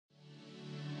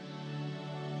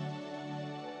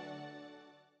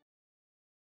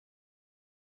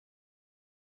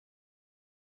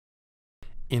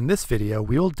In this video,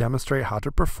 we will demonstrate how to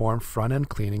perform front-end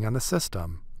cleaning on the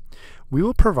system. We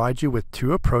will provide you with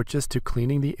two approaches to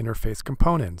cleaning the interface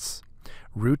components: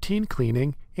 routine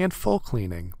cleaning and full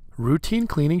cleaning. Routine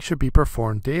cleaning should be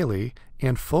performed daily,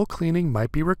 and full cleaning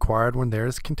might be required when there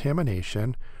is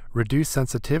contamination, reduced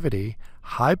sensitivity,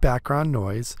 high background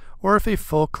noise, or if a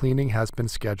full cleaning has been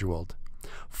scheduled.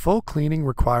 Full cleaning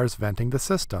requires venting the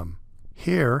system.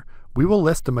 Here, we will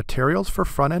list the materials for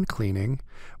front-end cleaning,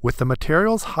 with the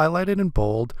materials highlighted in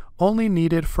bold only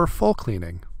needed for full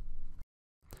cleaning: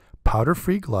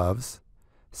 powder-free gloves,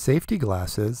 safety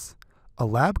glasses, a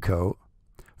lab coat,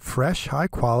 fresh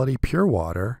high-quality pure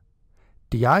water,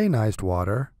 deionized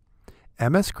water,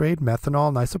 MS-grade methanol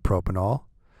and isopropanol,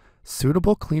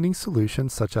 suitable cleaning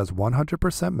solutions such as 100%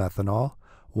 methanol,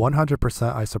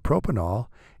 100% isopropanol,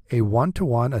 a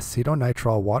 1-to-1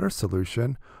 acetonitrile water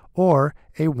solution, or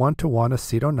a 1-to-1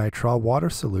 acetonitrile water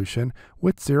solution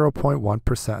with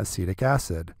 0.1% acetic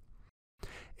acid.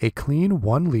 A clean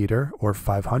 1 liter or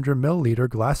 500 milliliter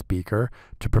glass beaker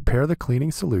to prepare the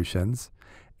cleaning solutions,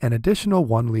 an additional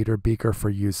 1 liter beaker for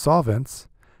used solvents,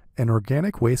 an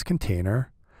organic waste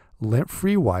container,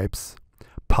 lint-free wipes,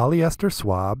 polyester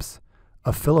swabs,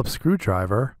 a Phillips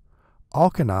screwdriver,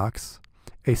 Alkanox,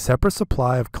 a separate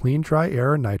supply of clean dry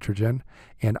air and nitrogen,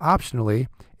 and optionally,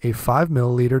 a 5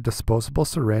 milliliter disposable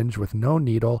syringe with no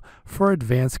needle for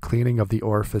advanced cleaning of the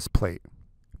orifice plate.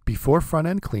 Before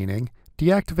front-end cleaning,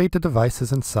 deactivate the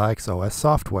devices in SCIEX OS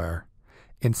software.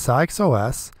 In SCIEX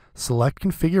OS, select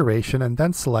Configuration and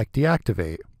then select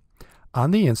Deactivate. On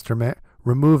the instrument,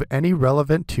 remove any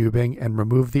relevant tubing and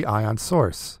remove the ion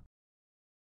source.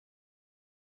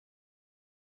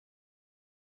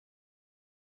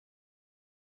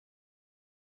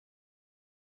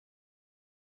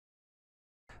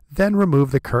 Then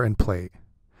remove the curtain plate.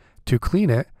 To clean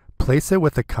it, place it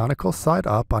with the conical side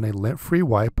up on a lint-free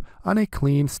wipe on a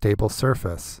clean, stable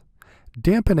surface.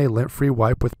 Dampen a lint-free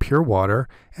wipe with pure water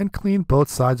and clean both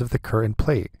sides of the curtain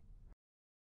plate.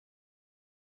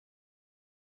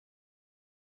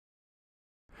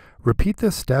 Repeat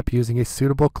this step using a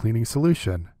suitable cleaning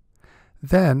solution.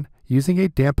 Then, using a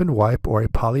dampened wipe or a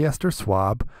polyester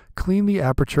swab, clean the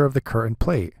aperture of the curtain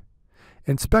plate.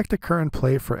 Inspect the curtain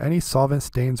plate for any solvent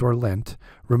stains or lint,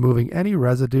 removing any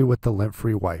residue with the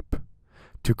lint-free wipe.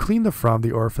 To clean the front of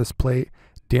the orifice plate,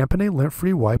 dampen a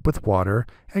lint-free wipe with water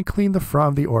and clean the front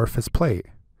of the orifice plate.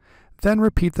 Then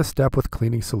repeat the step with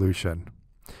cleaning solution.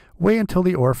 Wait until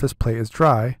the orifice plate is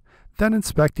dry, then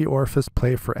inspect the orifice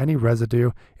plate for any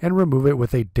residue and remove it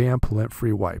with a damp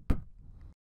lint-free wipe.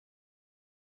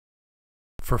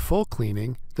 For full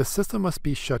cleaning, the system must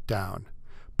be shut down.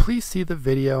 Please see the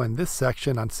video in this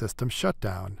section on system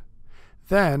shutdown.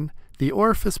 Then, the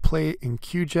orifice plate and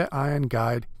QJet ion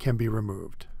guide can be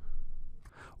removed.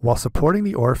 While supporting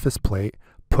the orifice plate,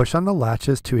 push on the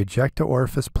latches to eject the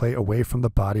orifice plate away from the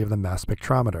body of the mass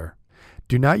spectrometer.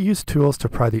 Do not use tools to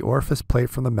pry the orifice plate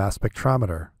from the mass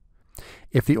spectrometer.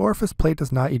 If the orifice plate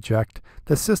does not eject,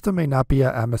 the system may not be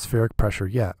at atmospheric pressure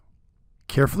yet.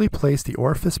 Carefully place the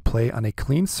orifice plate on a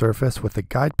clean surface with the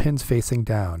guide pins facing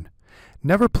down.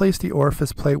 Never place the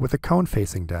orifice plate with the cone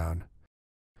facing down.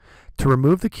 To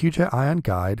remove the QJet ion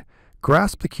guide,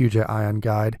 grasp the QJet ion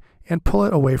guide and pull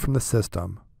it away from the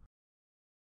system.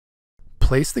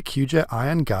 Place the QJet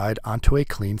ion guide onto a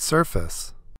clean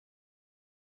surface.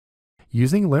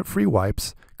 Using lint-free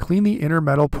wipes, clean the inner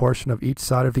metal portion of each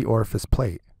side of the orifice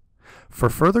plate.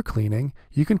 For further cleaning,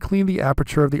 you can clean the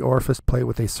aperture of the orifice plate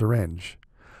with a syringe.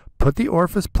 Put the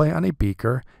orifice plate on a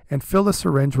beaker and fill the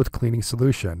syringe with cleaning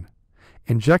solution.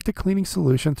 Inject the cleaning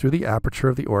solution through the aperture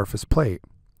of the orifice plate.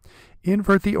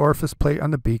 Invert the orifice plate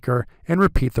on the beaker and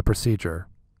repeat the procedure.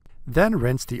 Then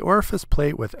rinse the orifice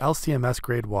plate with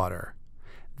LCMS-grade water.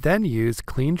 Then use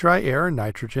clean dry air and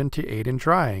nitrogen to aid in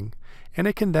drying, and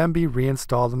it can then be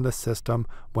reinstalled in the system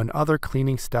when other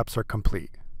cleaning steps are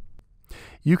complete.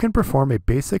 You can perform a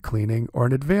basic cleaning or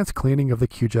an advanced cleaning of the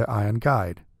QJet ion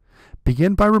guide.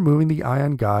 Begin by removing the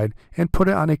ion guide and put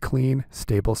it on a clean,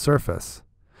 stable surface.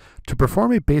 To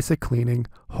perform a basic cleaning,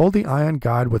 hold the ion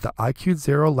guide with the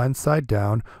IQ0 lens side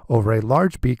down over a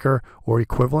large beaker or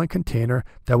equivalent container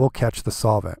that will catch the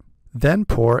solvent. Then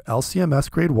pour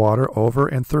LCMS-grade water over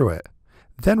and through it.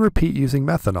 Then repeat using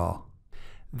methanol.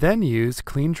 Then use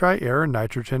clean dry air and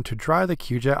nitrogen to dry the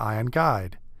QJet ion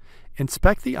guide.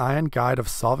 Inspect the ion guide of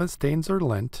solvent stains or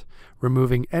lint,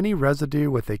 removing any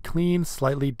residue with a clean,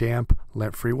 slightly damp,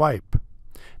 lint-free wipe.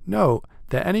 Note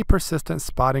that any persistent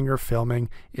spotting or filming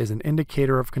is an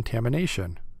indicator of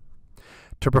contamination.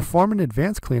 To perform an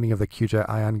advanced cleaning of the QJet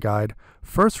ion guide,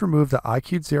 first remove the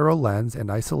IQ0 lens and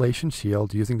isolation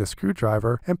shield using the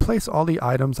screwdriver and place all the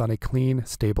items on a clean,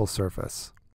 stable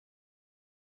surface.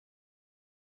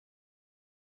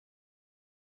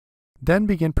 Then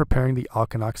begin preparing the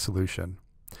Alkanox solution.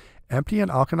 Empty an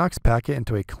Alkanox packet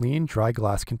into a clean, dry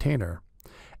glass container.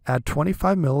 Add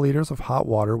 25 milliliters of hot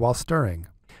water while stirring.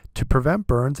 To prevent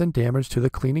burns and damage to the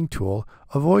cleaning tool,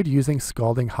 avoid using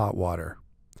scalding hot water.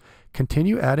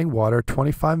 Continue adding water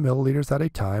 25 milliliters at a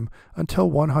time until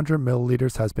 100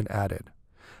 milliliters has been added.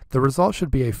 The result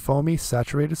should be a foamy,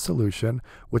 saturated solution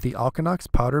with the Alkanox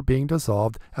powder being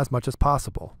dissolved as much as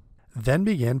possible. Then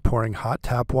begin pouring hot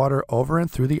tap water over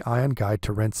and through the ion guide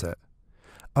to rinse it.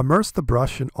 Immerse the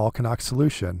brush in Alkanox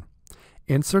solution.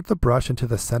 Insert the brush into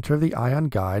the center of the ion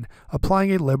guide,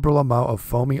 applying a liberal amount of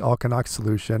foamy Alkanox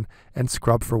solution, and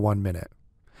scrub for 1 minute.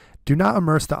 Do not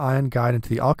immerse the ion guide into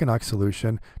the Alkanox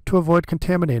solution to avoid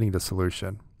contaminating the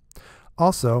solution.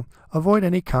 Also, avoid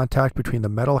any contact between the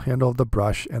metal handle of the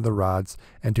brush and the rods,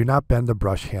 and do not bend the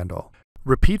brush handle.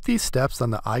 Repeat these steps on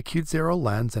the IQ0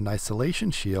 lens and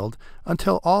isolation shield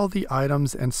until all the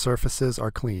items and surfaces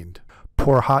are cleaned.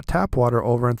 Pour hot tap water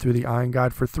over and through the ion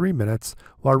guide for 3 minutes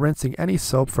while rinsing any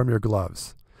soap from your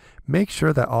gloves. Make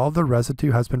sure that all of the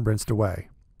residue has been rinsed away.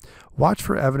 Watch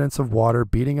for evidence of water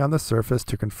beading on the surface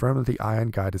to confirm that the ion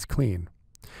guide is clean.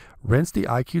 Rinse the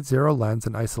IQ0 lens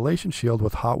and isolation shield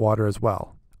with hot water as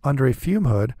well. Under a fume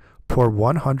hood, pour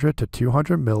 100 to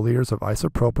 200 milliliters of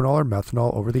isopropanol or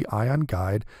methanol over the ion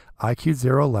guide,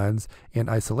 IQ0 lens, and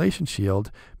isolation shield,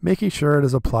 making sure it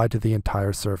is applied to the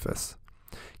entire surface.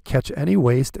 Catch any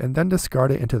waste and then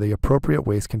discard it into the appropriate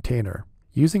waste container.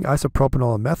 Using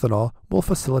isopropanol and methanol will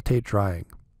facilitate drying.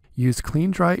 Use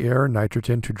clean dry air or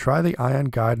nitrogen to dry the ion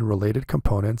guide and related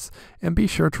components, and be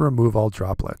sure to remove all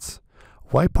droplets.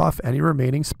 Wipe off any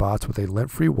remaining spots with a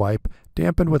lint-free wipe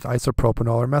dampened with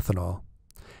isopropanol or methanol.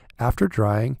 After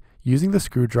drying, using the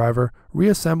screwdriver,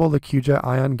 reassemble the QJet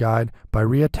ion guide by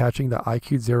reattaching the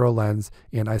IQ0 lens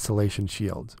and isolation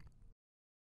shield.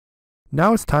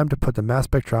 Now it's time to put the mass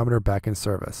spectrometer back in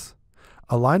service.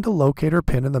 Align the locator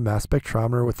pin in the mass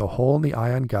spectrometer with the hole in the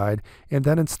ion guide and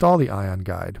then install the ion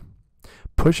guide.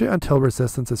 Push it until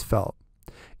resistance is felt.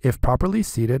 If properly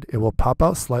seated, it will pop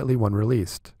out slightly when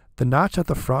released. The notch at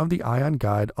the front of the ion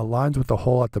guide aligns with the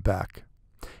hole at the back.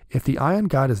 If the ion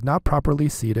guide is not properly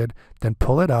seated, then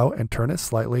pull it out and turn it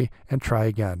slightly and try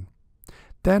again.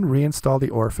 Then reinstall the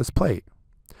orifice plate.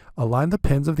 Align the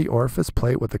pins of the orifice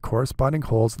plate with the corresponding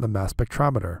holes in the mass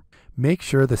spectrometer. Make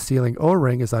sure the sealing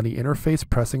O-ring is on the interface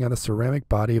pressing on the ceramic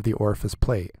body of the orifice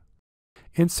plate.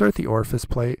 Insert the orifice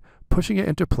plate, pushing it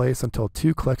into place until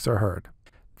 2 clicks are heard.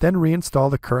 Then reinstall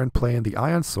the current plate in the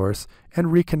ion source and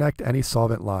reconnect any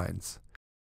solvent lines.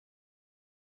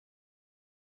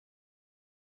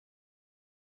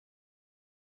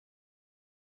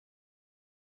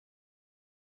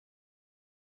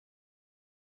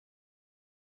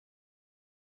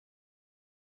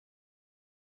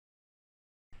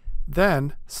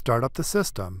 Then, start up the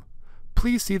system.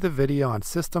 Please see the video on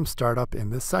system startup in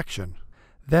this section.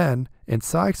 Then, in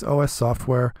SCIEX OS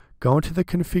software, go into the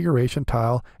configuration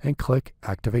tile and click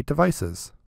Activate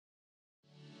Devices.